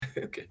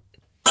Okay.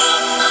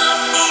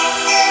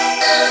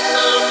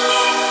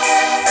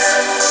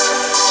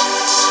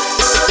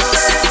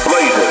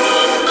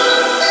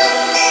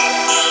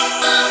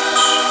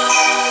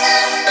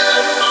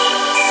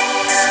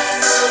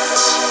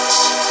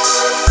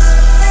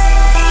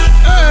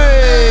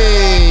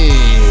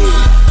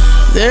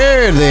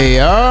 There they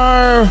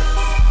are.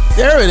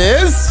 There it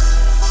is.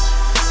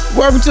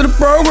 Welcome to the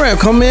program.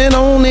 Come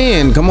on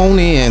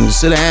in.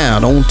 Sit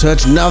down. Don't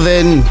touch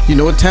nothing. You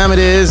know what time it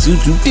is. Yeah.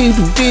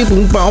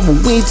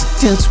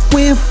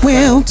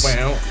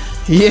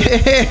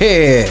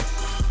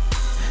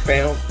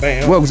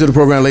 Welcome to the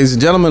program, ladies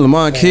and gentlemen.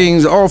 Lamont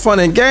Kings, all fun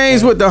and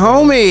games with the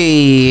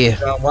homie.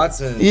 John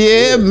Watson.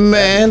 Yeah,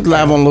 man.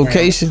 Live on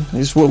location.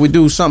 It's what we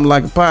do. Something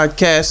like a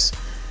podcast.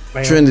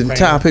 Trending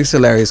topics,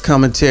 hilarious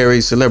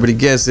commentary, celebrity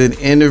guests, and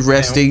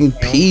interesting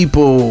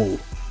people.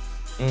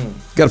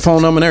 Got a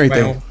phone number and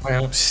everything.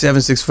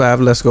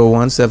 765 let's go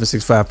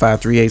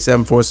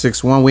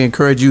 1-765-538-7461. We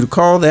encourage you to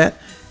call that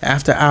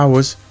after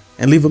hours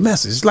and leave a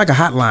message. It's like a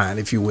hotline,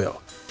 if you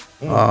will.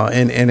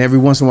 And every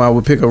once in a while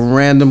we'll pick a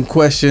random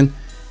question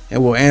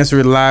and we'll answer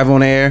it live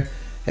on air.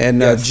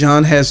 And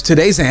John has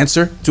today's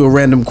answer to a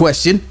random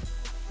question.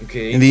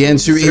 Okay. And the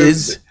answer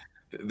is.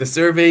 The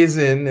survey is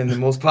in, and the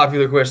most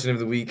popular question of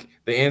the week,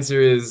 the answer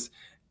is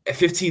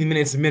 15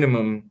 minutes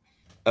minimum,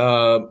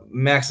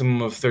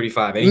 maximum of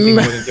 35. Anything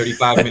more than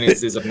 35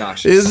 minutes is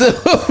obnoxious.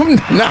 It's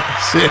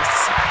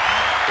obnoxious.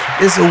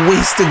 It's a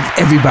waste of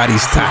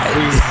everybody's time.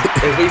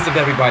 A waste of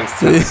everybody's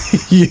time.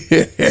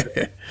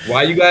 Yeah.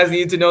 Why you guys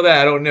need to know that,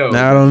 I don't know.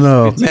 I don't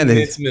know. 15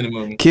 minutes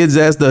minimum. Kids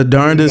ask the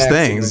darndest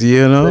things,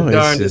 you know? The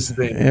darndest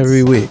things.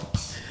 Every week.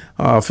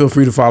 Feel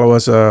free to follow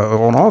us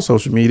on all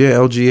social media,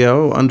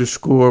 Instagram,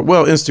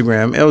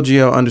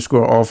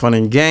 LGL_ all fun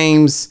and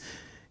games.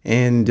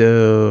 And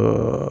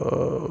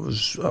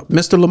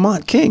Mr.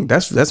 Lamont King,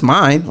 that's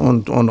mine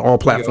on all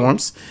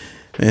platforms.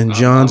 And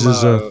John's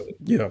is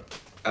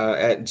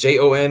at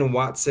JON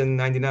Watson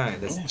 99.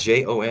 That's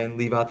JON,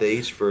 leave out the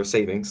H for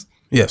savings.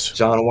 Yes.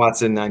 John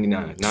Watson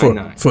 99.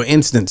 For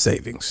instant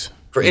savings.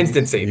 For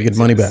instant savings. You get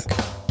money back.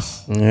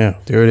 Yeah,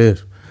 there it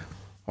is.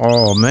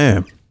 Oh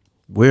man.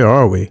 Where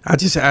are we? I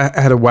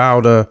had a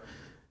wild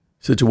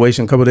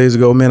situation a couple of days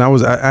ago. Man,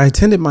 I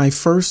attended my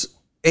first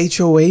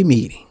HOA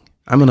meeting.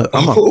 I'm a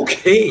whole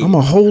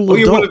adult.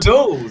 You're one of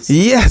those.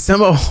 Yes,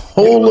 I'm a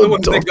whole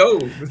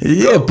adult.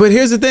 Yeah, but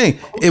here's the thing.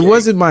 Okay. It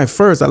wasn't my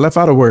first. I left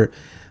out a word.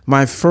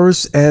 My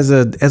first as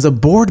a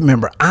board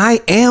member.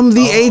 I am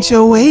the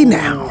HOA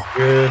now.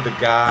 You're the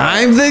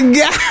guy. I'm the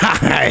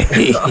guy.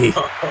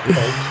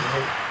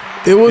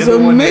 It was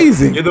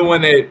amazing. You're the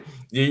one that.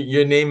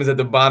 Your name is at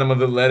the bottom of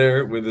the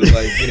letter with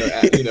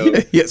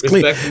yes,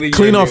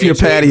 clean off your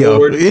patio.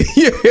 Board,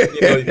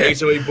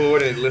 HOA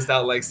board, and it lists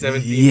out like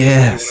 17.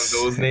 Yes,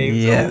 one of those names.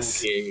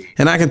 Yes, okay.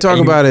 And I can talk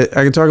about it.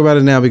 I can talk about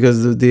it now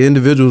because the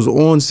individuals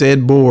on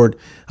said board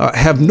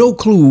have no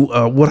clue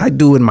what I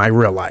do in my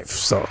real life.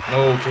 So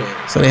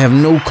they have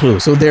no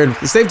clue. So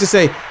it's safe to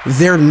say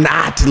they're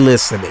not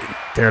listening.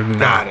 They're not.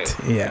 Got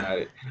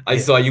it. I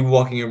saw you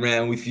walking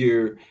around with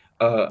your.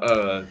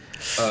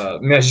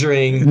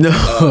 Measuring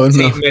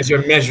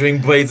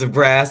measuring blades of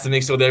grass to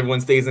make sure that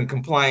everyone stays in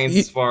compliance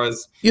as far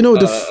as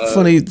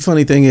the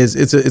funny thing is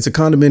it's a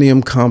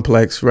condominium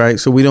complex, right?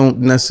 So we don't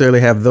necessarily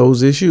have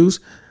those issues,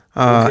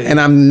 and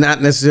I'm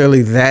not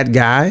necessarily that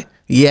guy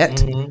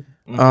yet.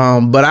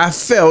 But I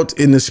felt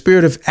in the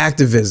spirit of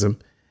activism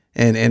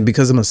and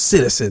because I'm a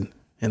citizen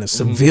and a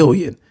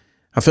civilian,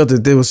 I felt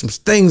that there was some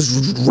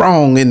things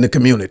wrong in the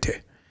community.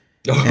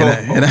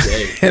 And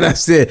I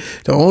said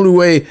the only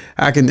way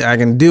I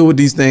can deal with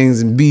these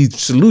things and be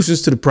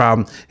solutions to the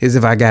problem is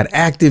if I got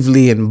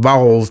actively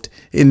involved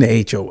in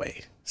the HOA.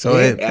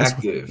 So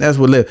that's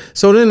what lived.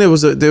 So then there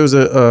was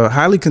a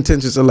highly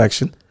contentious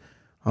election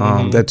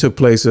that took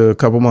place a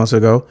couple months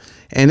ago,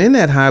 and in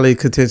that highly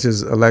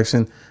contentious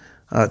election,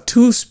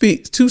 two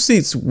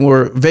seats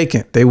were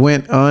vacant. They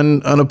went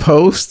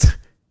unopposed,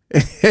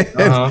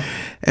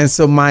 and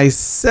so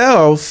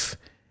myself.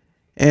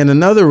 And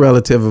another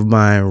relative of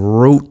mine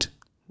wrote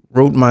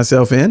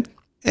myself in,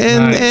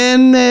 and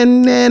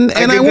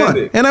I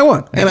won.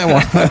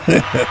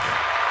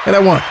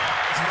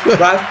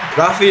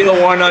 Raphael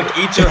Warnock,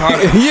 eat your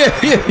heart out.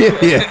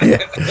 Yeah.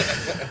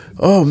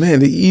 Oh man,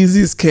 the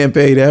easiest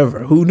campaign ever.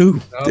 Who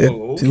knew?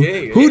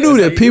 Who knew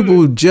that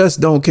people just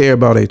don't care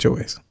about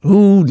HOAs?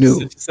 Who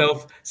knew? Sit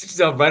yourself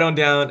right on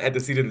down at the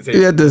seat of the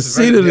table. Yeah, the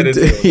seat of the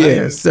table.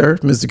 Yes, sir.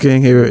 Mr.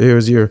 King,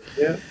 here's your.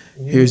 Yeah.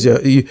 Here's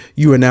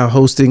you are now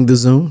hosting the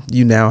Zoom.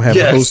 You now have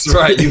a host. Yes,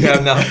 right. You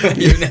have now.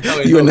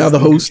 You are now the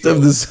host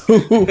of the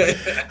Zoom.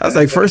 I was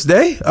like, first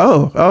day?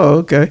 Oh,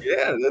 okay.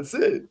 Yeah, that's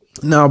it.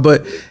 No,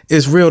 but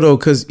it's real though,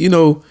 because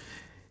you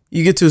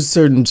get to a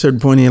certain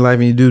point in your life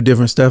and you do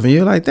different stuff, and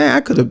you're like, dang, I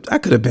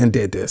could have been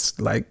did this.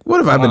 Like, what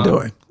have I been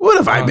doing? What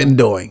have I been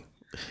doing?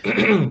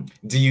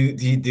 Do you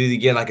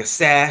get like a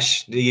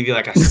sash? Do they give you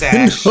like a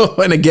sash? No,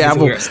 and a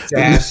gavel. A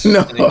sash and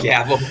a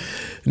gavel.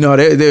 No,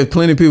 there's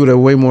plenty of people that are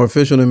way more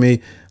official than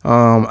me.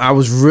 I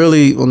was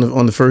really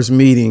on the first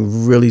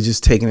meeting, really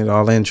just taking it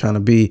all in, trying to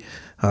be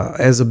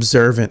as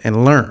observant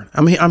and learn.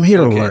 I'm here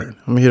to learn.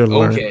 I'm here to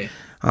learn. Okay.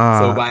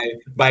 So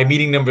by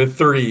meeting number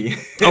 3.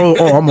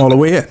 I'm all the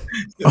way in.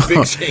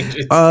 Big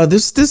changes.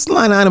 This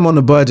line item on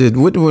the budget.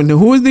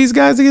 Who is these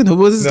guys again? Who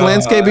was this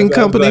landscaping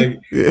company?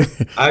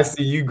 Like, I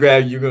see you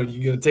grab. You're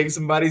gonna take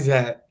somebody's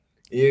hat.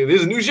 Yeah,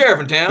 there's a new sheriff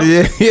in town.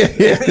 Yeah.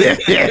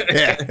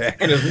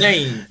 And his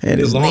name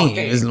is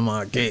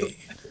Lamar Gay.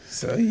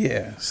 So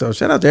yeah. So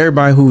shout out to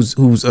everybody who's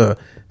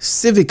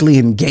civically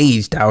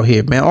engaged out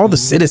here, man. All the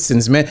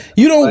citizens, man.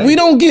 We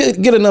don't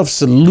get enough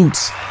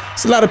salutes.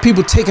 It's a lot of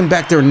people taking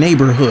back their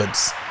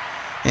neighborhoods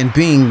and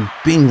being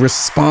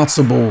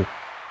responsible,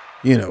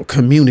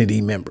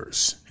 community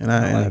members. And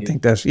I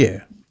think that's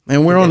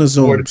And we're on a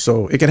Zoom,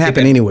 so it can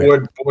happen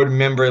anywhere. Board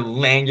member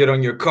lanyard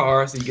on your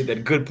car, so you get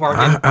that good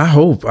parking. I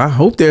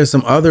hope there's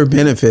some other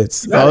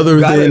benefits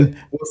than.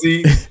 Well,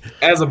 see,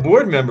 as a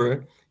board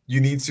member, you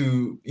need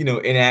to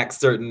enact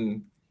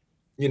certain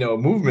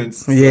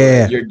movements. So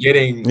you're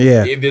getting.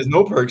 If there's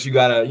no perks, you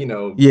gotta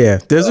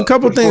there's a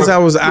couple things I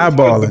was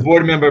eyeballing. The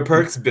board member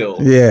perks bill.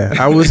 Yeah,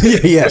 I was.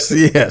 yes.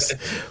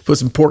 Put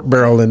some pork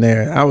barrel in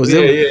there. I was.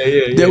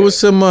 There was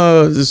some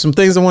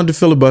things I wanted to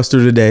filibuster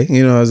today.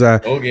 As I.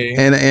 Okay.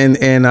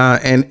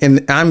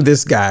 And I'm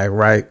this guy,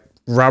 right?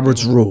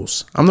 Robert's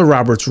Rules. I'm the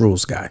Robert's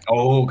Rules guy.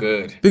 Oh,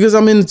 good. Because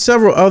I'm in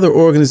several other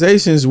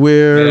organizations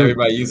where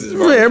everybody uses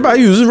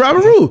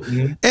Robert Rules.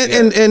 Mm-hmm.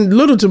 And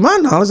little to my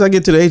knowledge, I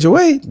get to the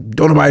HOA,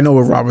 don't nobody know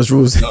what Robert's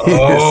Rules is.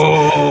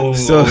 Oh,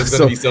 it's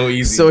gonna be so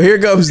easy. So here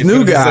comes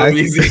new guy.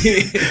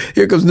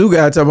 Here comes new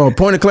guy talking about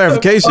point of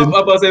clarification. I'm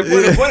about to say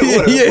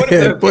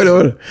point of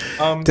order.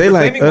 They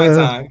like my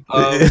time.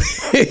 I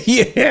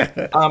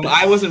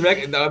wasn't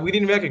we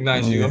didn't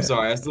recognize you. I'm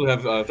sorry. I still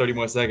have 30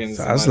 more seconds.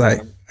 So I was like,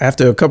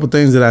 after a couple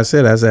things that I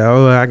said,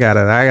 I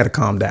gotta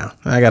calm down.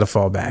 I gotta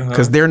fall back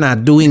because they're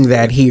not doing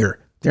that here.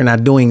 They're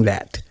not doing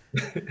that.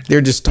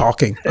 They're just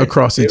talking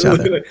across each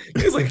other.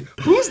 It's like,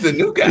 who's the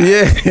new guy?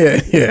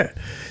 Yeah.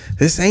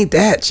 This ain't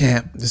that,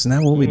 champ. This is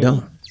not what we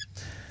doing.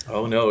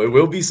 Oh no, it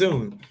will be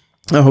soon.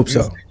 I hope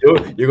so.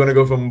 You're gonna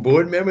go from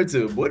board member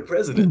to board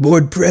president.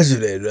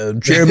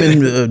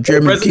 Chairman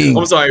King.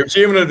 I'm sorry,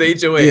 chairman of the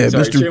HOA. Yeah,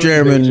 Mr.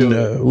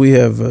 Chairman. We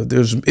have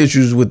there's some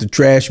issues with the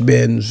trash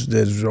bins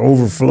that's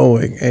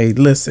overflowing. Hey,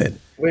 listen.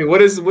 Wait,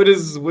 what is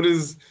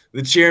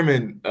the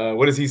chairman?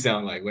 What does he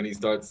sound like when he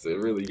starts to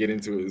really get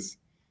into his?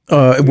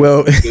 It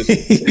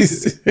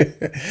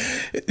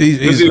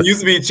used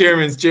to be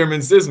Chairman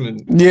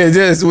Sisman. Yeah,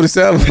 that's what it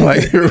sounds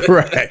like.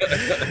 Right.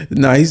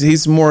 No,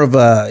 he's more of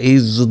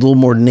he's a little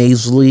more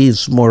nasally.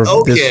 He's more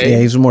of this. Yeah,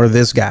 he's more of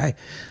this guy.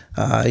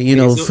 So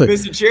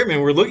Mr.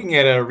 Chairman, we're looking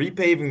at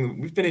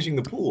refinishing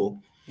the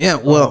pool. Yeah.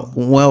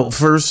 Well,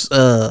 first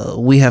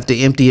we have to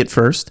empty it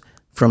first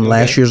from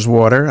last year's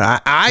water.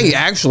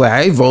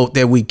 I vote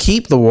that we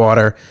keep the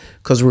water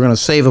because we're going to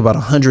save about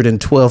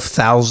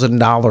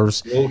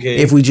 $112,000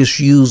 if we just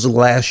use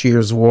last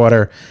year's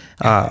water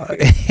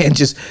and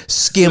just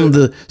skim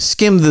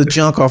the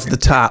junk off the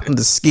top and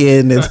the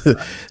skin and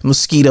the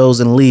mosquitoes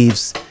and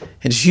leaves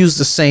and just use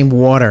the same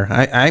water.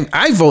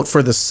 I vote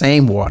for the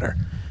same water.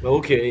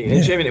 Okay.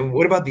 And Chairman,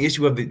 what about the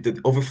issue of the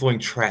overflowing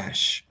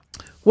trash?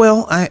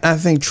 Well, I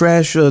think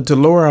trash, to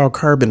lower our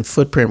carbon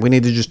footprint, we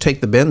need to just take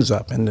the bins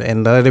up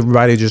and let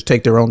everybody just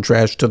take their own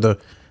trash to the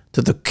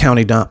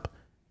county dump.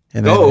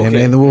 And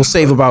then we'll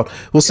save about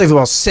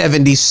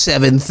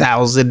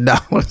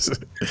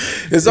 $77,000.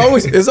 It's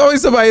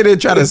always somebody that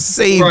try to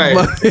save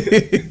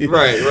money.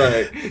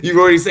 Right. You've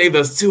already saved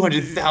us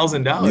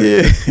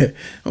 $200,000. Yeah.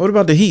 What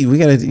about the heat? We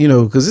gotta,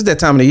 because it's that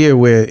time of the year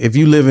where if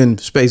you live in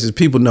spaces,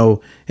 people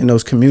know in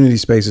those community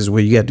spaces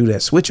where you got to do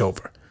that switch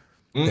over.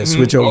 That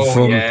switch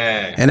over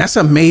and that's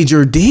a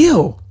major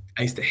deal.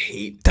 I used to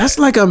hate. That's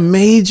like a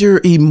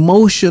major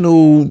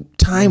emotional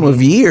time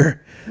of year.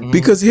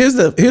 Because here's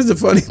the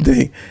funny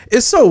thing.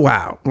 It's so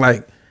wild.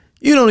 Like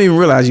you don't even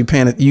realize you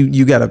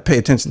got to pay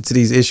attention to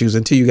these issues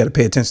until you got to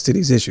pay attention to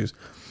these issues.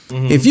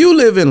 If you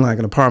live in like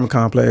an apartment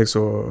complex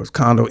or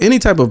condo, any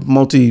type of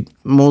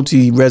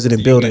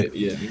multi-resident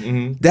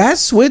building, that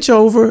switch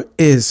over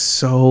is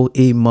so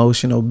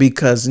emotional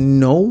because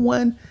no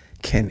one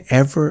can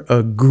ever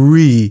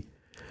agree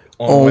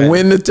on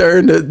when to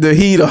turn the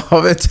heat off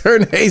and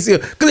turn the AC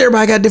off because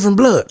everybody got different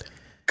blood.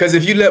 Because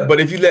if you let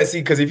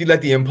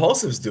the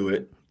impulsives do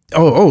it.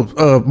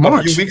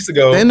 March. A few weeks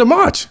ago. End of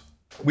March.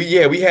 We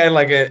had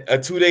like a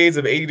 2 days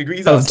of 80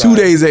 degrees outside. 2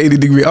 days of 80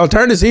 degrees. Oh,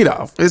 turn this heat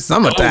off. It's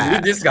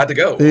summertime. We just got to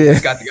go. Yeah.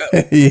 It's got to go.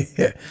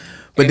 Yeah.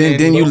 But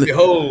then you got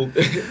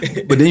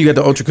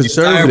the ultra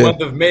conservative. The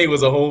month of May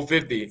was a whole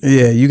 50.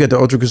 Yeah, you got the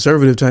ultra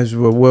conservative types.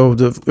 Well,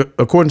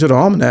 according to the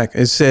almanac,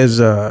 it says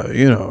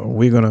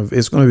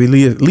it's gonna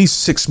be at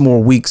least 6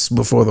 more weeks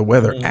before the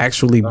weather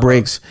actually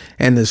breaks,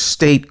 and the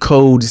state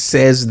code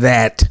says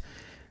that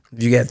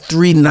you got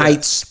 3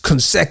 nights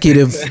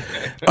consecutive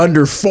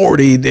under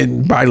 40,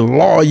 then by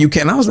law you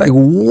can. I was like,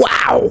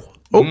 wow,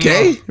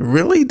 okay,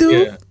 really,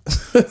 dude? Yeah.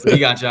 So he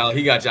got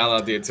y'all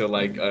out there till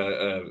like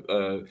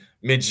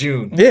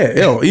mid-June.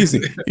 Yeah,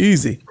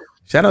 easy.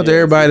 Shout out to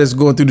everybody that's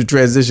going through the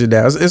transition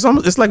now.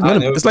 It's like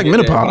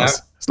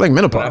menopause. It's like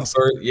menopause.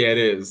 It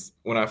is.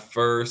 When I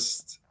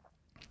first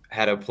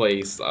had a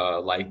place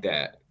like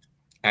that,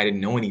 I didn't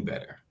know any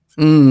better.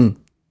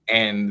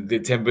 And the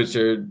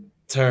temperature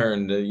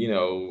turned,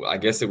 I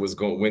guess it was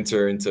going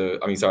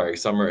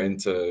summer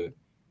into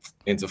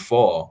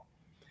fall.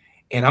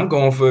 And I'm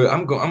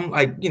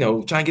like,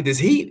 trying to get this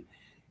heat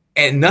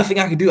and nothing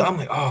I could do. I'm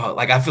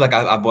like, I feel like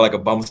I bought like a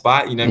bum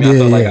spot. You know what I mean? I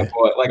felt like I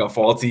bought like a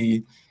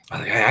faulty. I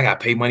was like, hey, I got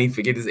to pay money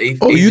for get this eighth.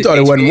 Oh, you thought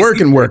it wasn't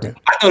working.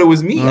 I thought it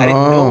was me. I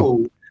didn't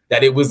know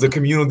that it was a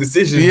communal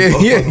decision. Yeah.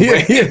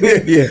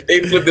 They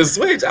flipped the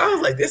switch. I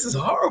was like, this is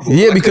horrible.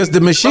 Yeah, because the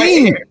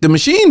machine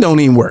don't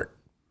even work.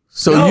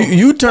 So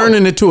you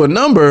turning it to a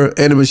number,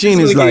 and the machine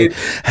is like, it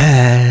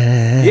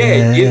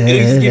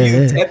just gives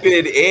you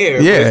tepid air.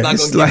 Yeah, but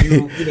it's not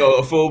gonna give you,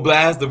 a full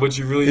blast of what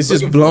you really. It's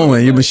just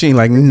blowing. Your machine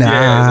like,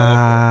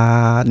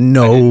 nah,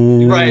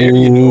 no, right?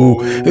 No.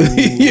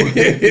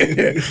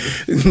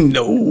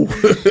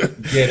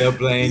 Get a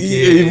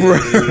blanket.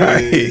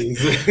 Right.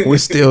 We're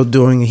still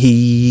doing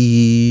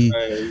heat.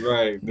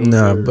 Right.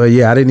 But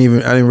I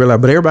didn't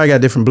realize. But everybody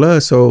got different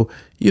blood, so.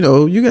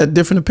 You got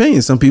different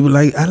opinions. Some people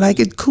I like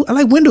it cool. I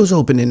like windows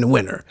open in the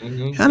winter.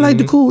 I like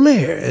the cool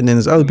air. And then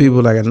there's other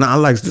people like, I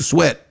like the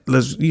sweat.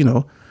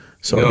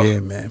 So yeah,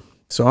 man.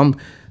 So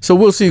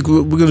we'll see.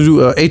 We're gonna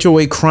do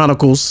HOA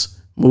Chronicles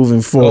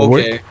moving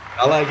forward. Okay,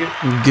 I like it.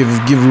 Give a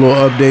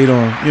little update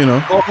on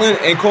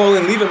Call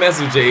in. Leave a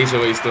message to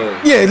HOA story.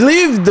 Yeah,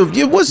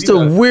 what's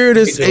the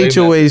weirdest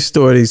HOA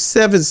story?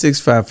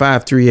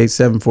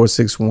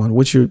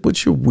 765-538-7461.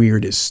 What's your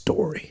weirdest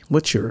story?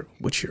 What's your?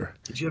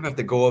 Did you ever have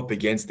to go up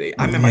against it?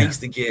 I remember I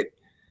used to get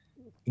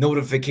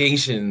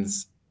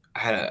notifications. I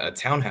had a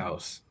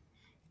townhouse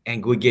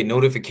and would get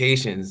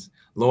notifications.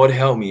 Lord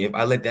help me if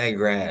I let that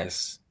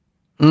grass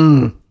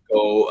go.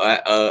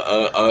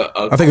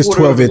 I think it's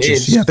 12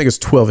 inches. Yeah, I think it's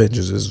 12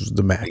 inches is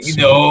the max.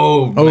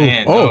 No,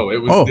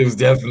 it was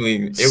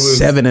definitely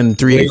 7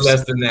 3/8. Way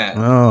less than that.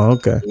 Oh,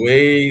 okay.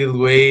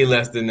 Way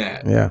less than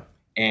that. Yeah.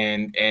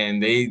 And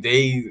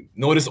they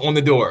notice on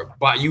the door,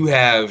 but you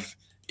have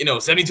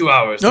 72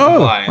 hours to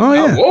comply.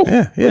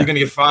 Yeah. You're gonna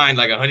get fined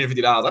like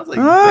 $150. I was like,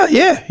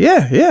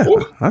 yeah.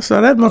 Whoa. I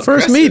saw that in my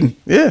first meeting.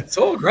 Yeah.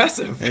 So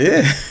aggressive.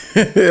 Yeah.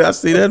 I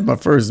see that in my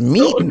first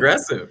meeting. So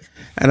aggressive.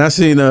 And I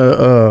seen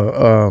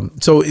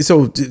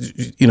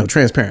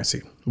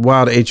transparency.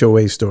 Wild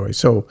HOA story.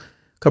 So a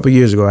couple of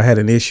years ago, I had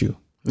an issue,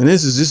 and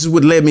this is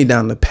what led me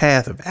down the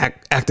path of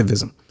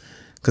activism,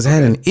 because I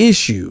had an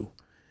issue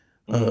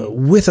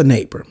with a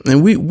neighbor,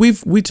 and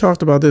we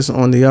talked about this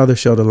on the other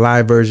show, the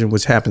live version,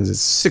 which happens at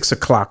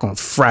 6:00 on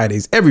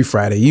Fridays, every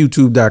Friday,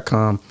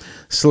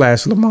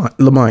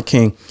 youtube.com/Lamont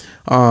King,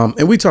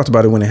 and we talked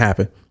about it when it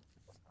happened.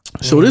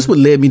 So this would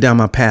led me down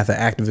my path of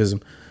activism.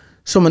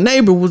 So my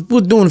neighbor was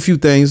doing a few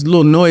things a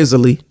little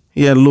noisily.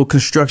 He had a little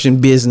construction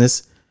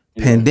business.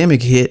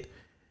 Pandemic hit.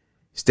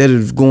 Instead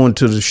of going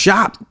to the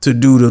shop to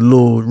do the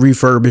little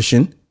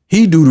refurbishing,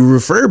 he do the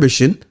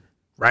refurbishing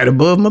right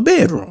above my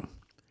bedroom.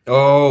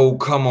 Oh,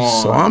 come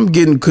on. So I'm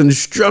getting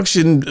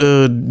construction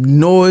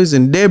noise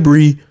and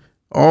debris,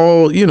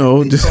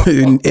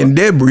 and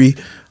debris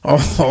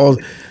all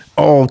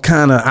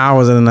kind of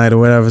hours of the night or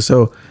whatever.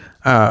 So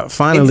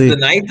finally, into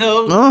the night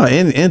though.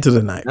 Into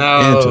the night.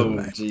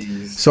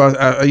 Jeez. So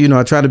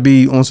I try to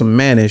be on some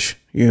mannish,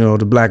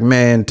 the black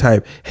man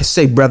type. Hey,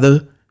 say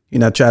brother,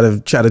 I try to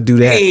do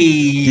that.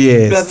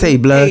 Hey, brother, say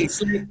blood.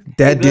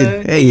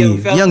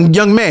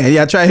 Young man.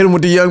 Yeah, I try to hit him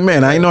with the young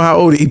man. I didn't know how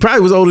old he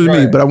probably was older than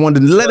me, but I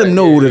wanted to let him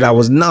know that I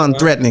was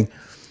non-threatening.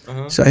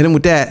 So I hit him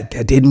with that.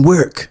 That didn't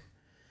work.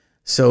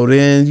 So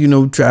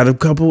then, tried a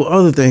couple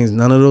other things.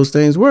 None of those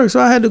things worked.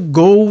 So I had to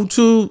go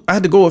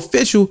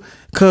official,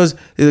 because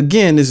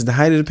again, this is the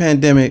height of the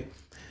pandemic.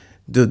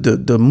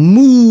 The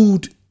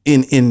mood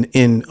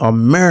in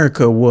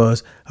America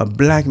was a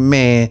black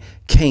man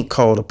can't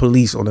call the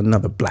police on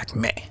another black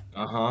man.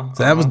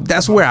 So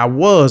that's where I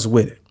was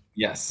with it.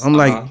 Yes. I'm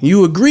like,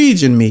 you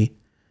egreging me,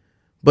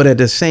 but at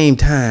the same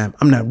time,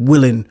 I'm not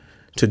willing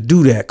to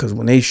do that, because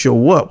when they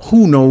show up,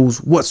 who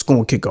knows what's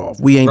going to kick off?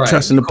 We ain't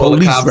trusting the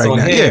police right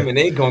now. And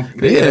they for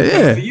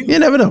you. You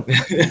never know.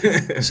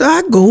 So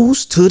I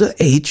goes to the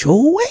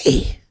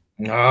HOA.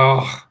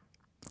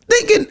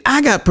 Thinking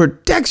I got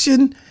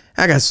protection,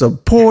 I got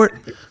support,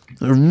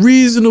 a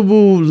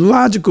reasonable,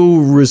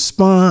 logical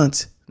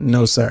response.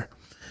 No, sir.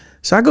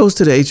 So I goes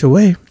to the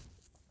HOA.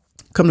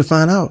 Come to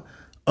find out,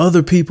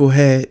 other people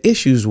had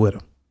issues with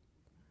them.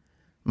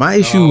 My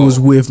issue was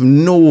with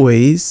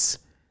noise.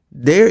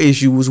 Their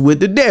issue was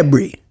with the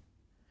debris.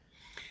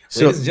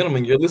 So, ladies and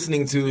gentlemen, you're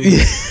listening to the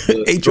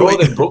straw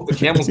that broke the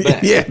camel's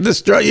back. The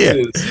straw. Yeah.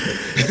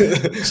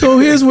 So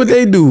here's what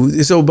they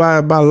do. So by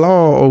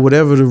law or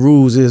whatever the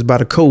rules is, by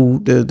the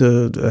code,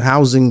 the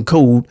housing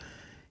code,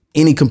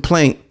 any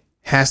complaint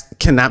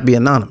cannot be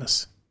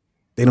anonymous.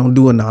 They don't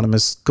do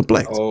anonymous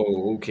complaints.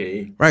 Oh,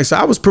 okay. Right. So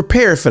I was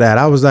prepared for that.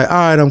 I was like, all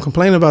right, I'm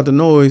complaining about the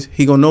noise.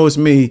 He gonna know it's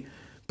me,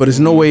 but there's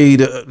no way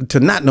to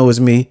not know it's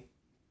me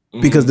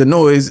because the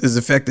noise is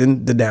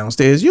affecting the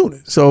downstairs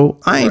unit. So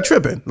I ain't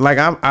tripping. Like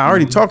I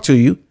already talked to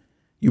you.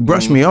 You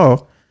brushed me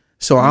off.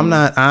 So I'm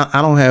not, I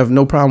don't have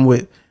no problem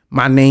with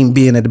my name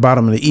being at the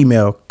bottom of the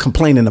email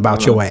complaining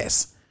about your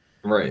ass.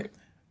 Right.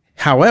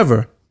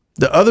 However,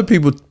 the other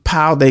people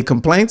piled their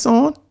complaints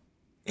on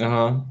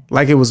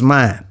like it was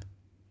mine.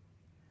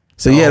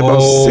 So you had about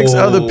 6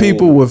 other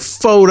people with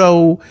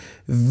photo,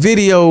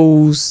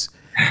 videos.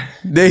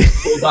 They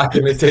full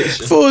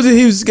documentation.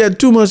 He was got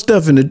too much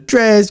stuff in the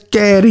trash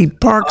can. He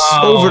parks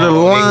over the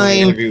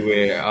line.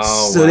 Everywhere.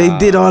 So they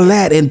did all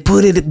that and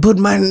put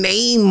my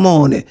name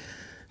on it.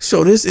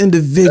 So this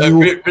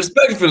individual,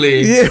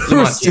 respectfully,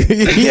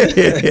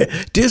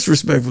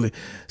 disrespectfully.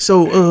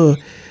 So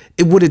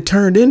what it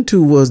turned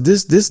into was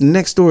this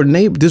next door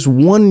neighbor, this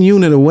one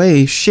unit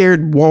away,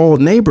 shared wall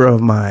neighbor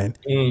of mine,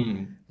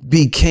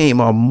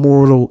 became a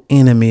mortal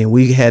enemy, and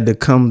we had to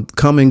come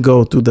and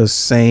go through the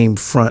same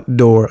front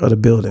door of the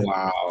building.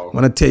 Wow!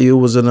 When I tell you,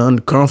 it was an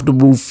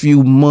uncomfortable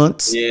few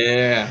months.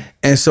 Yeah.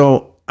 And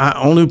so,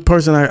 only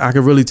person I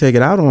could really take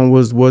it out on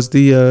was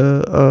the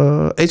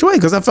HOA,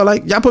 because I felt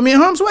like y'all put me in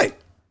harm's way.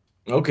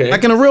 Okay.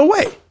 Like in a real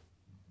way,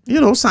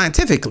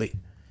 scientifically.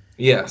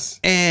 Yes.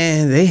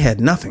 And they had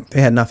nothing.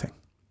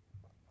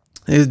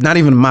 It's not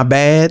even my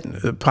bad.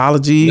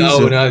 Apologies.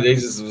 No, they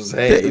just was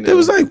They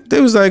was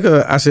like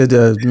I said,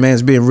 the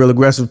man's being real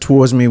aggressive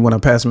towards me when I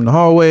pass him in the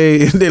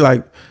hallway. They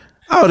like,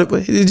 oh,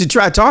 did you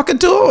try talking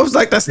to him? I was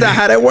like, that's not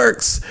how that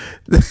works.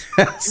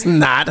 That's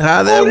not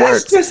how that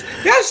works.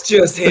 That's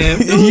just him.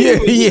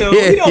 We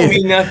don't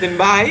mean nothing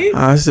by it.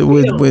 I said,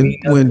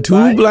 when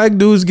two black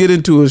dudes get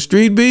into a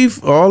street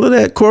beef, all of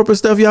that corporate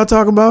stuff y'all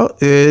talk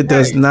about, it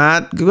does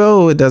not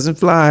go. It doesn't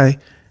fly.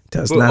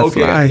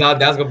 Fly. Now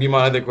that's gonna be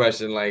my other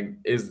question. Like,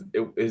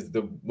 was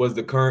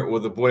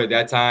the board at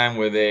that time,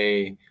 were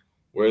they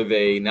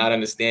not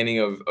understanding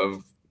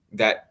of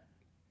that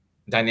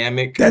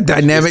dynamic?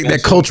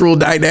 That cultural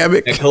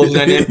dynamic.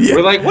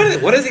 We're like,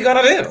 what is he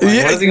gonna do?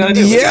 What is he gonna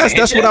do? Yes,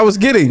 that's what I was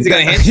getting. Is he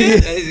gonna hit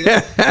you?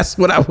 That's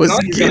what I was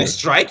getting. He's gonna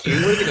strike you.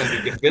 What is he gonna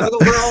do? Get physical?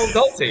 We're all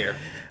adults here.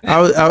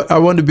 I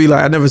wanted to be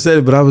like, I never said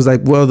it, but I was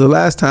like, well, the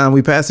last time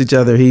we passed each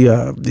other, he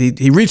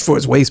reached for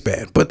his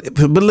waistband. But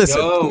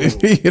listen,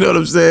 you know what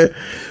I'm saying?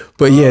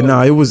 But yeah,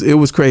 no, it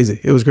was crazy.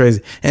 It was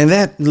crazy. And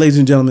that, ladies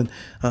and gentlemen,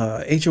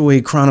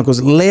 HOA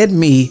Chronicles led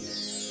me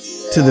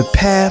to the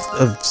path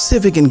of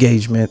civic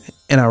engagement,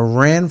 and I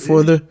ran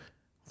for the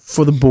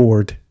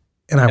board.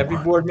 And every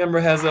board member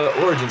has an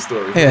origin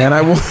story. Yeah, and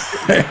I went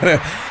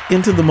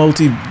into the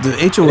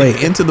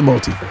HOA into the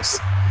multiverse.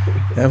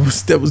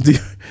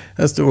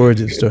 That's the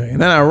origin story.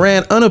 And then I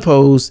ran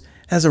unopposed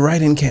as a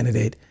write-in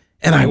candidate,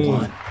 and I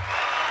won.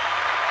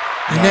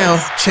 And now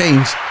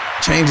change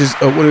is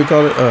what do we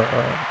call it?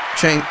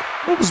 Change.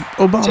 What was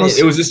Obama's?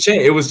 It was just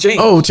change. It was change.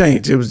 Oh,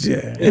 change. It was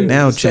and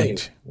now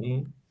change.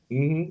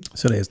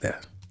 So there's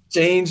that.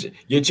 Change.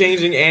 You're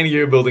changing, and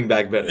you're building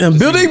back better. And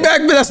building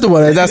back better. That's the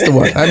one.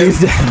 I need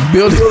that.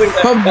 Building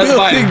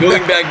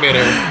back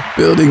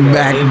better. Building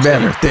back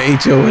better. The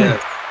HOA. Yeah.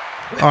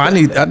 Oh, I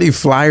need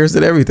flyers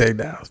and everything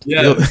now.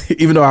 Yeah,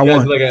 even though I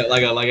want like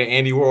an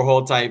Andy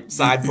Warhol type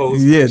side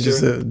post. Yeah,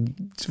 just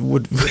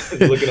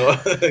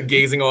looking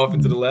gazing off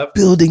into the left.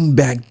 Building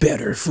back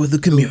better for the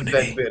community.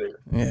 Back better.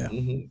 Yeah.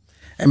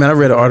 Hey man, I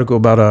read an article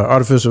about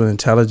artificial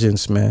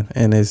intelligence, man,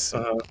 and it's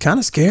kind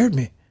of scared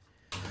me.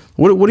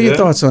 What are your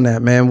thoughts on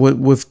that, man?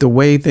 With the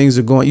way things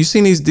are going, you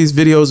seen these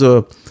videos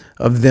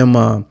of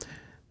them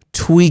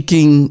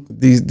tweaking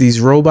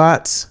these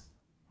robots,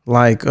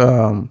 like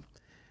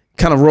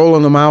kind of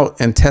rolling them out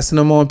and testing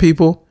them on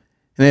people,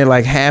 and they're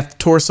like half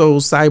torso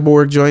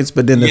cyborg joints,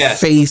 but then the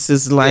face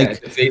is like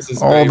the face is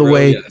all the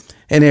way,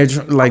 and they're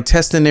like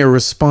testing their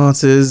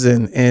responses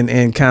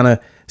and kind of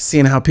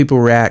seeing how people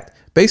react,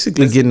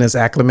 basically getting us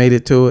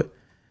acclimated to it.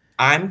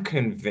 I'm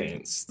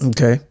convinced.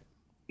 Okay.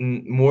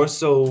 More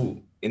so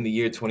in the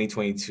year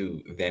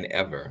 2022 than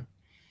ever,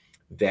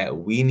 that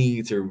we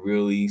need to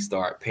really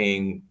start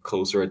paying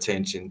closer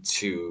attention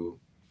to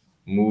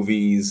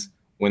movies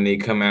when they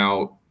come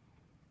out,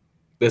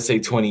 let's say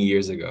 20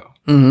 years ago,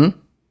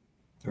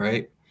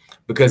 right?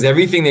 Because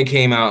everything that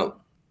came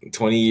out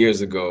 20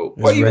 years ago,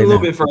 or even a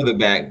little bit further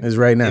back, is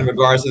right now. In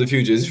regards to the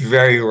future, is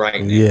very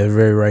right now. Yeah,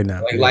 very right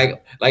now.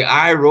 Like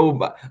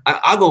iRobot.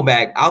 I'll go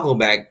back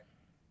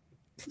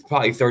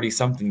probably 30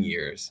 something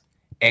years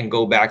and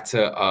go back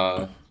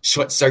to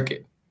Short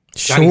Circuit.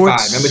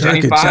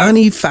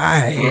 Johnny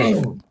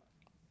Five.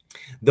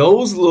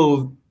 Those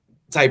little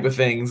type of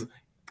things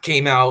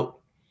came out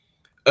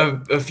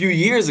a few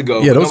years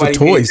ago. Yeah, those are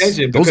toys.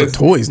 Those are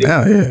toys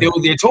now. Yeah,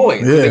 they're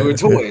toys. Yeah, they were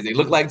toys. Yeah. They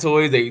looked like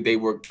toys. They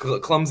were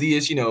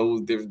clumsy-ish.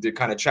 They're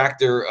kind of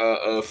tractor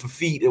for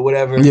feet or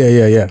whatever.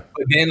 Yeah.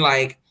 But then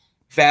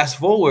fast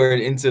forward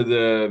into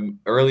the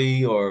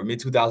early or mid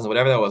 2000s,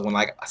 whatever that was, when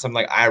something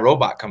like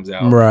iRobot comes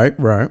out.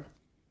 Right.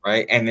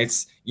 right? And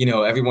it's, you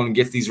know, everyone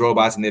gets these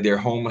robots and they're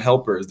home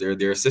helpers,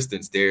 they're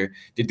assistants, they're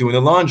doing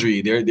the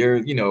laundry, they're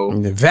you know,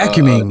 they're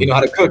vacuuming, you know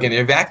how to cook, and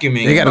they're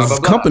vacuuming. They got blah, a blah,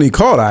 blah. company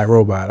called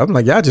iRobot. I'm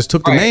like, y'all just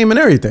took the name and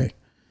everything.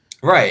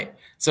 Right.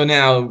 So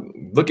now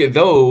look at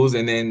those,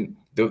 and then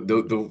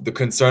the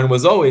concern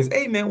was always,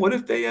 hey man, what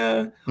if they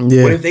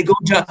what if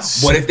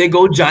they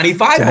go Johnny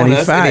Five on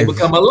us and they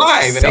become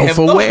alive and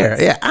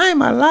self-aware? Yeah,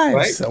 I'm alive,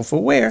 right?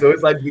 Self-aware. So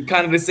it's like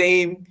kind of the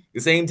same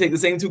take the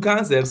same two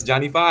concepts.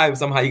 Johnny Five,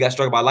 somehow he got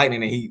struck by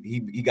lightning and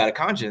he got a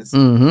conscience.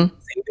 Mm-hmm.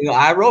 Same thing with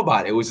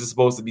iRobot. It was just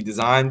supposed to be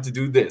designed to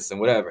do this and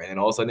whatever, and then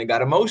all of a sudden it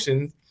got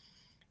emotions.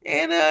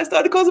 And it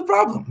started to cause a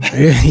problem.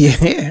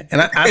 yeah.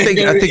 And I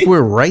think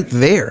we're right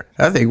there.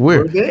 I think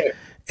we're there.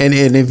 And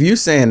if you're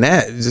saying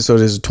that, so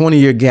there's a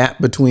 20-year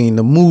gap between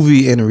the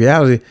movie and the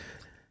reality,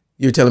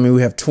 you're telling me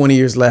we have 20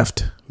 years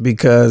left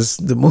because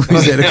the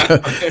movies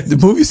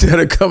that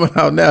are coming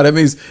out now, that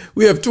means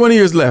we have 20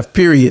 years left,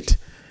 period.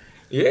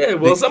 Yeah,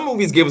 well, some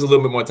movies give us a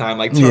little bit more time,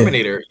 like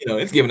Terminator, you know,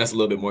 it's giving us a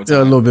little bit more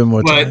time. A little bit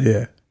more time,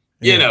 yeah.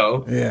 You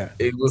know,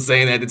 it was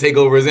saying that the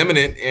takeover is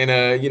imminent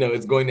and, you know,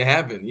 it's going to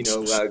happen. You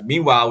know,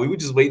 meanwhile, we were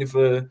just waiting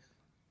for,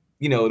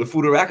 you know, the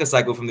Futuraka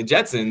cycle from the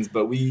Jetsons,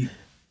 but we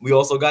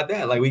also got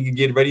that. Like, we could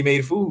get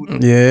ready-made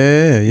food.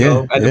 Yeah, you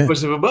know, at the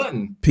push of a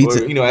button.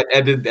 Pizza. Or, you know,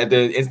 at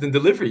the instant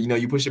delivery. You know,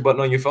 you push a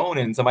button on your phone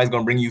and somebody's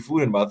going to bring you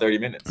food in about 30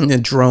 minutes.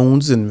 And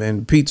drones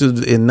and pizza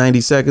in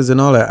 90 seconds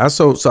and all that. I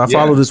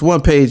follow this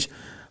one page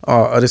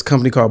of this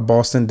company called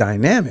Boston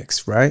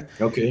Dynamics, right?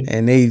 Okay.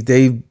 And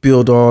they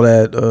build all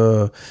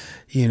that,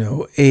 you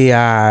know,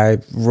 AI,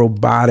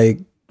 robotic,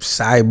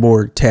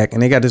 cyborg tech.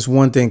 And they got this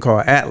one thing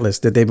called Atlas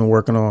that they've been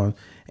working on.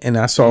 And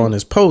I saw in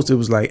this post, it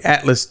was like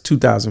Atlas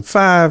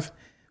 2005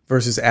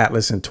 versus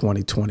Atlas in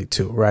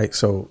 2022, right?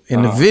 So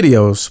in the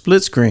video,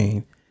 split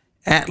screen,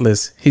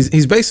 Atlas,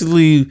 he's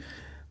basically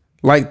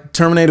like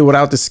Terminator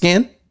without the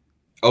skin.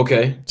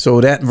 Okay. So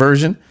that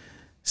version.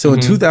 So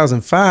in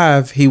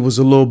 2005, he was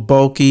a little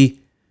bulky.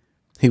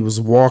 He was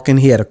walking.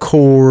 He had a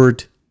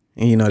cord.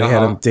 And, you know,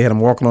 they had him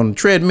walking on the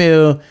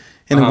treadmill.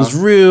 And it was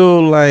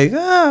real like,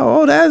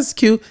 oh, that's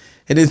cute.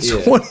 And in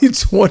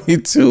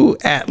 2022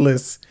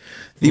 Atlas,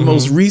 the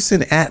most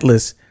recent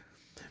Atlas,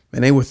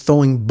 and they were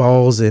throwing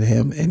balls at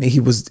him, and he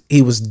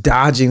was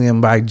dodging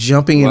them by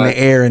jumping in the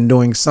air and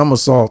doing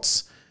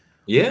somersaults.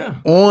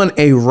 Yeah. On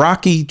a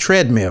rocky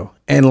treadmill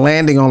and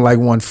landing on like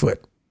 1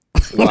 foot.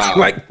 Wow.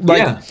 like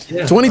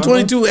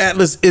 2022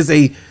 Atlas is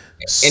a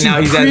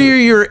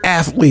superior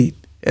athlete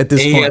at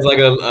this point. He has like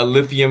a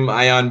lithium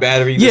ion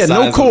battery. Yeah,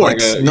 no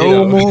cords. Like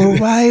no more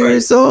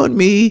wires on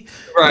me.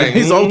 Right.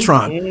 He's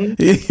Ultron.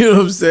 You know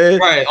what I'm saying?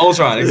 Right,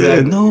 Ultron,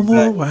 exactly. No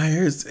more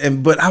wires.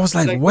 But I was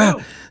like, wow.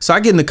 No. So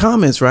I get in the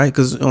comments, right?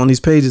 Because on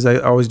these pages, I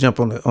always jump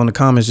on the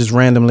comments just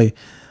randomly.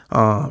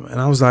 And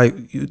I was like,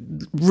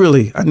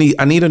 really, I need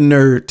a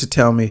nerd to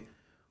tell me,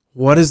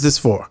 what is this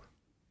for?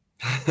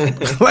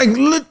 Like,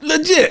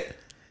 legit.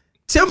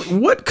 Tell me,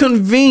 what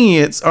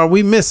convenience are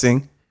we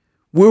missing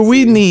where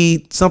we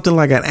need something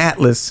like an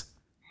Atlas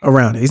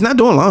around it? He's not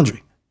doing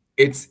laundry.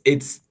 It's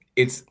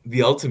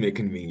the ultimate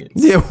convenience.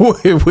 Yeah,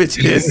 which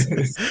is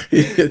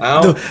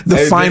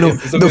the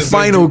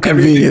final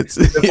convenience.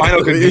 The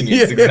final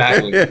convenience,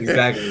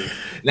 exactly.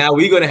 Now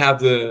we're gonna have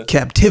to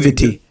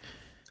captivity.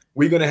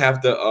 We're gonna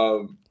have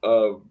to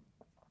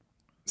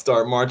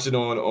start marching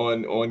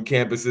on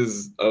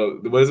campuses.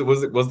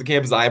 What's the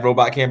campus?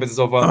 iRobot campus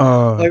so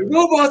far. Like,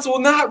 robots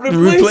will not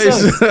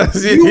replace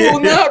us. You will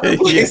not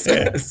replace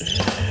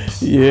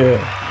us. Yeah.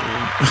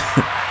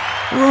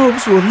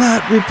 Robes will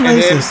not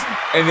replace us.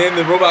 And then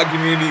the robot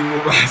community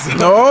will rise up.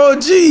 Oh,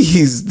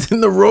 geez. Then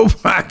the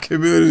robot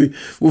community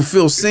will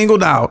feel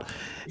singled out.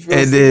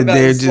 And then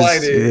they're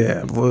just,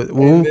 and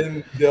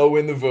then they'll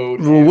win the vote.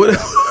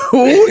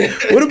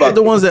 What about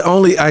the ones that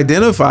only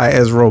identify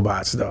as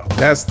robots, though?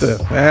 That's the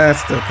thing. I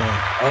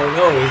don't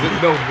know.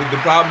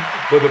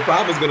 The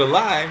problem is going to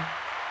lie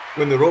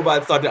when the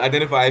robots start to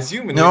identify as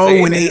human. When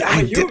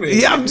I'm human.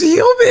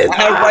 I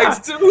have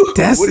rights too.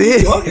 That's what it. Are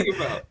you talking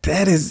about?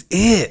 That is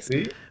it.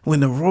 See? When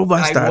the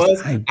robot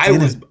starts, I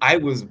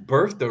was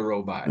birthed a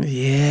robot.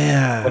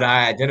 Yeah, but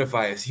I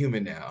identify as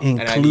human now, and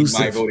I need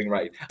my voting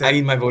rights. I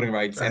need my voting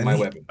rights and my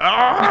weapon.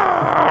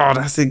 Oh,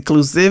 that's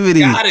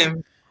inclusivity. Got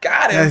him.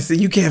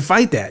 You can't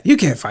fight that.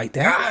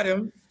 Got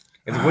him.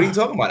 And what are you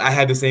talking about? I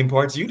had the same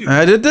parts you do.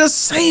 I did the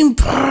same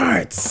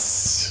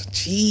parts.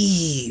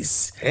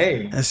 Jeez.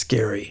 Hey, that's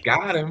scary.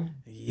 Got him.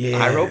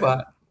 Yeah.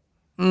 iRobot.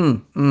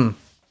 And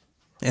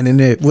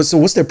then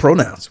what's their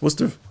pronouns? What's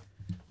the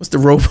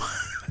robot?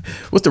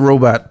 What's the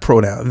robot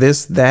pronoun?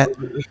 This, that,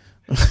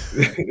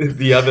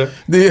 the other.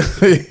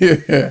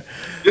 Yeah.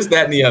 This,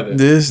 that, and the other.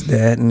 This,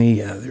 that, and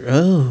the other.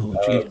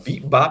 Oh,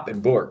 Beep, Bop,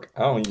 and Bork.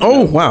 I don't even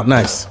know. Wow,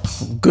 nice,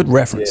 good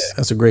reference. Yeah.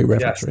 That's a great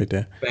reference right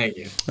there. Thank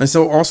you. And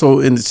so, also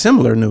in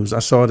similar news, I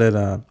saw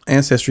that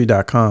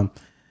Ancestry.com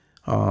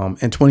and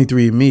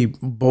 23andMe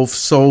both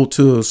sold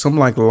to some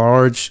like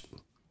large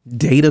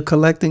data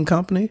collecting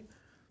company.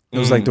 It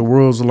was like the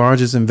world's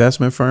largest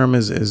investment firm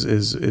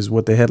is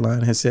what the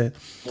headline has said.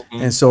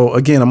 And so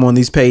again, I'm on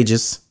these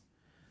pages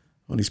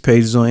these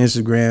pages on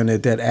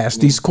Instagram that ask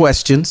these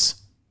questions.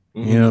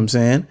 You know what I'm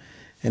saying?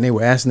 And they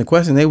were asking the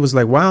question. They was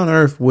like, why on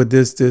earth would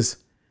this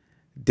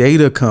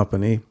data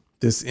company,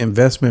 this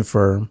investment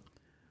firm,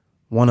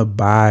 want to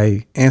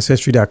buy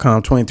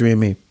Ancestry.com,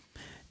 23andMe?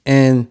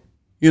 And,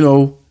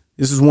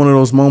 this is one of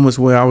those moments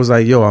where I was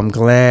like, yo, I'm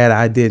glad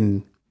I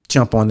didn't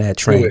jump on that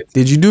train.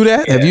 Did you do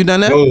that? Yeah. Have you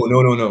done that? No.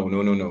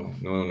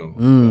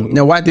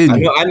 Now, why didn't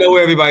you? I know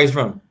where everybody's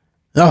from.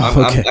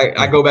 Oh, okay.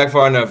 I go back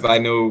far enough. I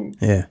know.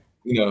 Yeah.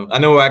 I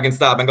know where I can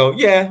stop and go.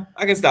 Yeah,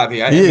 I can stop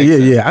here.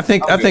 Yeah. I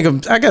think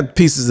I got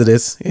pieces of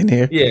this in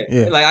here.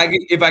 Yeah. Like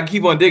if I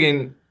keep on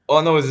digging, all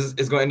I know is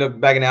it's going to end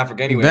up back in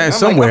Africa anyway.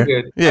 Somewhere.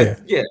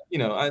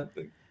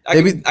 Like,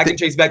 I can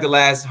trace back the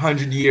last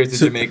 100 years to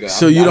Jamaica.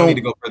 So I don't need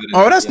to go further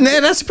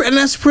than that's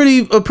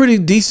a pretty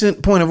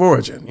decent point of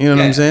origin. You know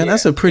what I'm saying?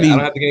 That's a pretty. I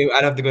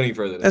don't have to go any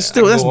further. That's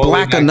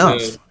black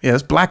enough.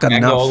 It's black enough. I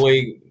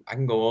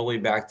can go all the way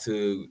back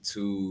to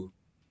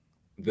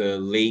the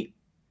late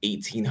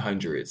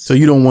 1800s. So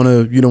you don't want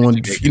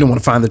to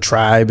find the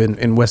tribe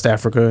in West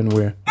Africa and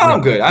where?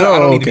 I'm good. I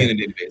don't need to be in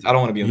the database. I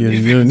don't want to be in the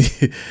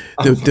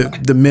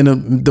database.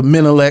 the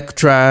Menelek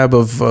tribe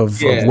of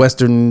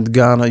Western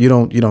Ghana. You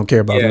don't care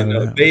about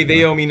that.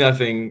 They owe me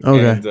nothing.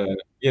 Okay.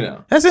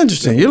 And, that's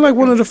interesting. You're like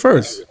one of the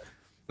first.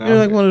 You're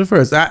like one of the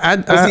first.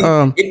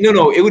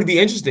 It would be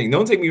interesting.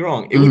 Don't take me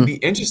wrong. It would be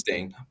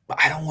interesting, but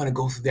I don't want to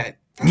go through that.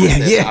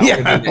 Yeah.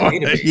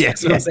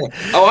 That's what I'm saying.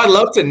 Oh, I'd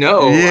love to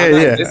know.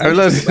 I'd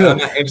love to know.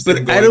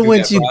 But I don't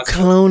want you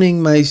cloning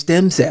my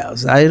stem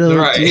cells. I don't.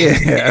 Right.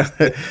 Yeah.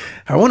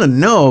 I want to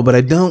know, but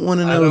I don't want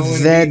to know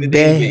that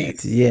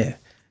bad. Yeah.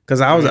 Because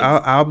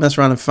I'll mess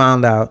around and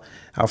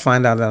I'll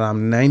find out that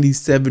I'm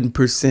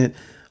 97%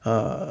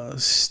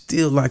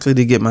 still likely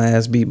to get my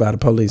ass beat by the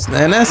police,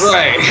 and that's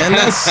right. And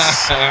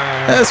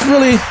that's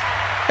really,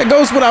 it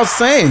goes without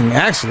saying.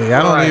 Actually,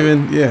 I don't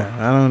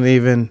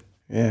even.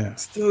 Yeah.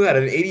 Still got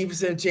an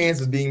 80%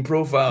 chance of being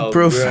profiled.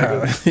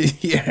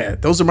 Yeah.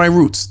 Those are my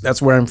roots.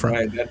 That's where I'm from.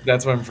 Right.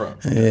 That's where I'm from.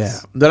 Yeah.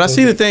 But I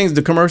see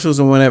the commercials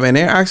and whatever, and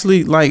they're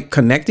actually like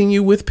connecting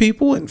you with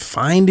people and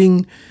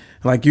finding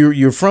like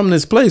you're from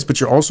this place,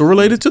 but you're also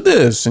related to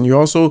this. And you're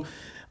also,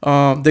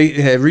 they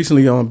had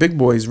recently on Big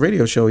Boy's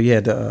radio show, he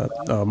had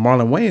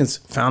Marlon Wayans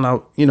found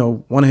out,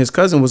 one of his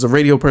cousins was a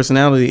radio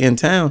personality in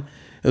town.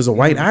 It was a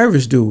white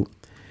Irish dude.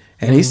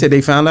 And he said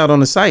they found out on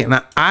the site.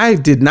 And I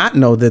did not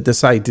know that the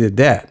site did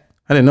that.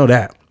 I didn't know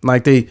that.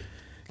 Like they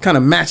kind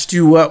of matched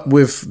you up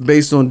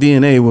based on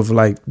DNA with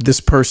like this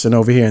person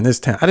over here in this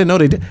town. I didn't know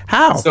they did.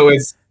 How? So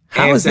it's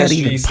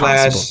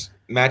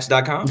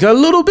Ancestry/Match.com? A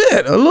little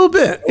bit. Yeah. A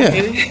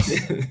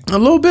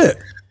little bit.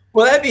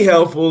 Well, that'd be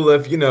helpful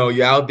if,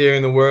 you're out there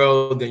in the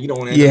world and you don't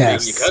want to end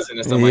up being your cousin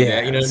or something like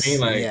that. You know what I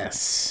mean? Like,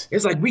 it's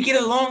like we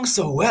get along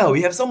so well.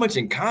 We have so much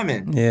in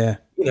common. Yeah.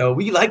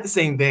 We like the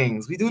same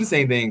things. We do the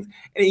same things.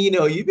 And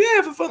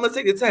for fun, let's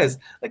take the test.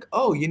 Like,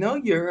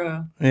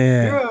 you're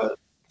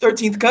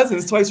 13th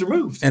cousins twice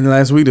removed. And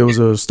last week there was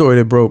a story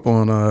that broke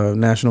on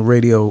national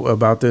radio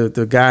about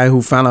the guy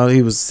who found out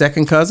he was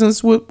second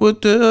cousins with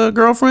the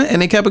girlfriend,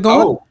 and they kept it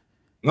going.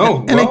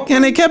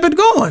 And they kept it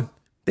going.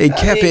 They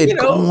kept it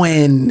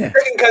going.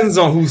 Second cousins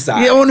on whose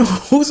side? Yeah,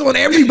 who's on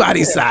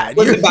everybody's side?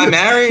 Was it by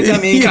marriage?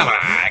 I mean, come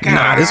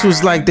on. This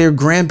was like their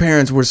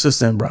grandparents were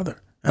sister and brother.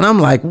 And I'm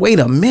like, wait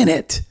a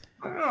minute.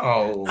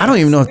 Oh, I don't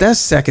even know if that's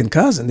second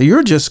cousin.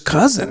 You're just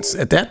cousins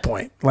at that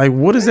point. Like,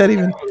 what is that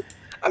even?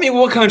 I mean,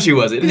 what country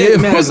was it?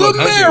 It was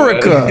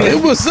America.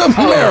 It was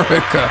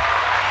America.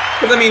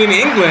 Because, in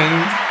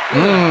England,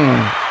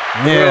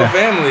 royal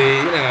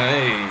family,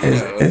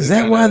 is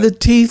that why the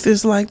teeth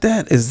is like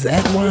that? Is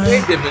that why?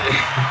 I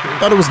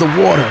thought it was the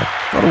water.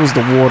 You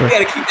got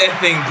to keep that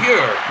thing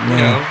pure,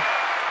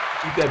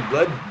 Keep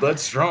that blood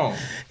strong.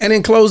 And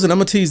in closing, I'm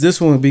gonna tease this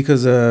one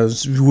because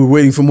we're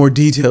waiting for more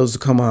details to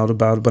come out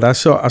about it. But I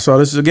saw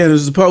this again.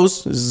 This is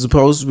a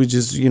post. We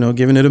just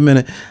giving it a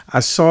minute. I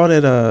saw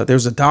that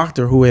there's a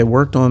doctor who had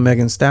worked on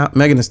Megan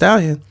Thee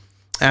Stallion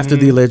after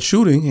the alleged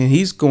shooting, and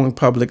he's going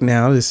public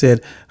now. They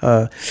said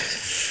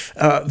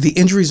the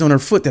injuries on her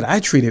foot that I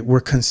treated were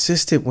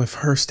consistent with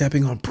her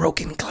stepping on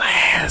broken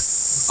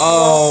glass.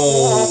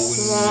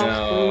 Oh no.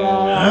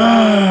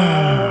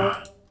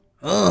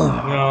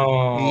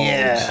 No.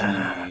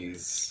 Yeah.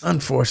 Geez.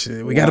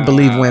 Unfortunately, we gotta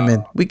believe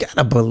women. We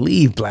gotta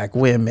believe black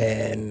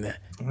women.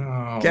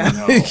 I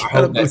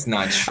hope that's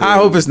not true. I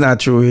hope it's not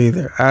true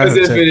either. Because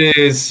if it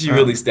is, she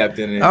really stepped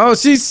in it. Oh,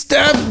 she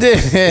stepped in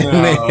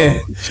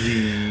it.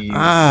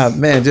 Jeez.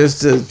 Man,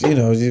 just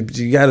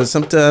you gotta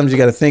sometimes you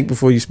gotta think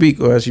before you speak,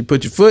 or else you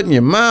put your foot in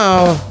your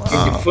mouth. Put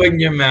your foot in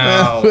your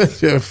mouth.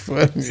 Put your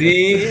foot.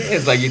 See,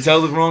 it's like you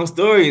tell the wrong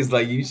story. It's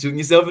like you shooting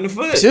yourself in the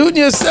foot. Shooting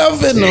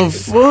yourself in the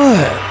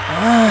foot.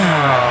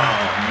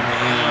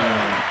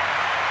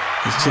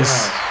 It's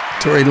just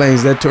Tory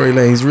Lanez. That Tory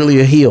Lanez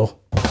really a heel.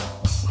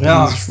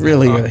 He's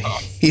really a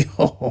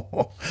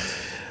heel.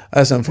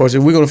 That's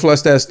unfortunate. We're gonna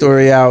flush that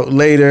story out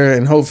later,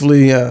 and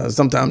hopefully,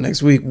 sometime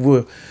next week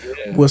we'll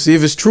see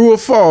if it's true or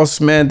false.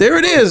 Man, there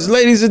it is,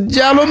 ladies and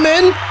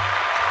gentlemen.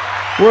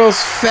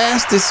 World's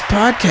fastest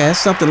podcast,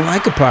 something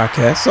like a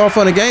podcast. It's all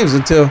fun and games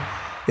until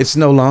it's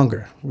no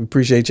longer. We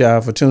appreciate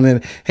y'all for tuning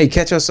in. Hey,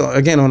 catch us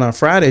again on our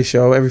Friday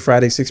show, every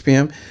Friday, 6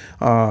 p.m.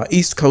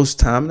 East Coast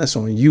time. That's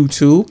on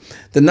YouTube.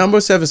 The number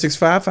is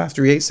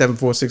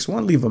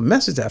 765-538-7461. Leave a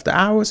message after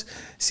hours.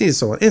 See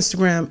us on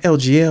Instagram,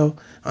 LGL_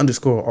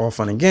 all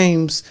fun and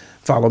games.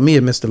 Follow me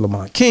at Mr.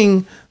 Lamont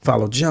King.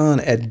 Follow John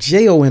at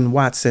JON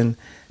Watson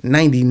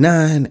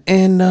 99.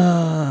 And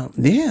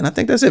and I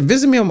think that's it.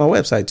 Visit me on my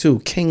website too,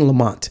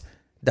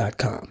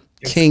 KingLamont.com.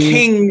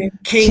 King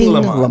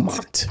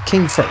Lamont.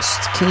 King first.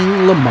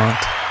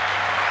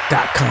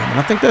 KingLamont.com. And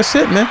I think that's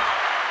it, man.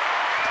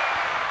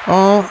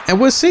 And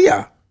we'll see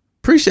y'all.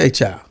 Appreciate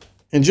y'all.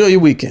 Enjoy your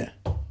weekend.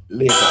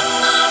 Later.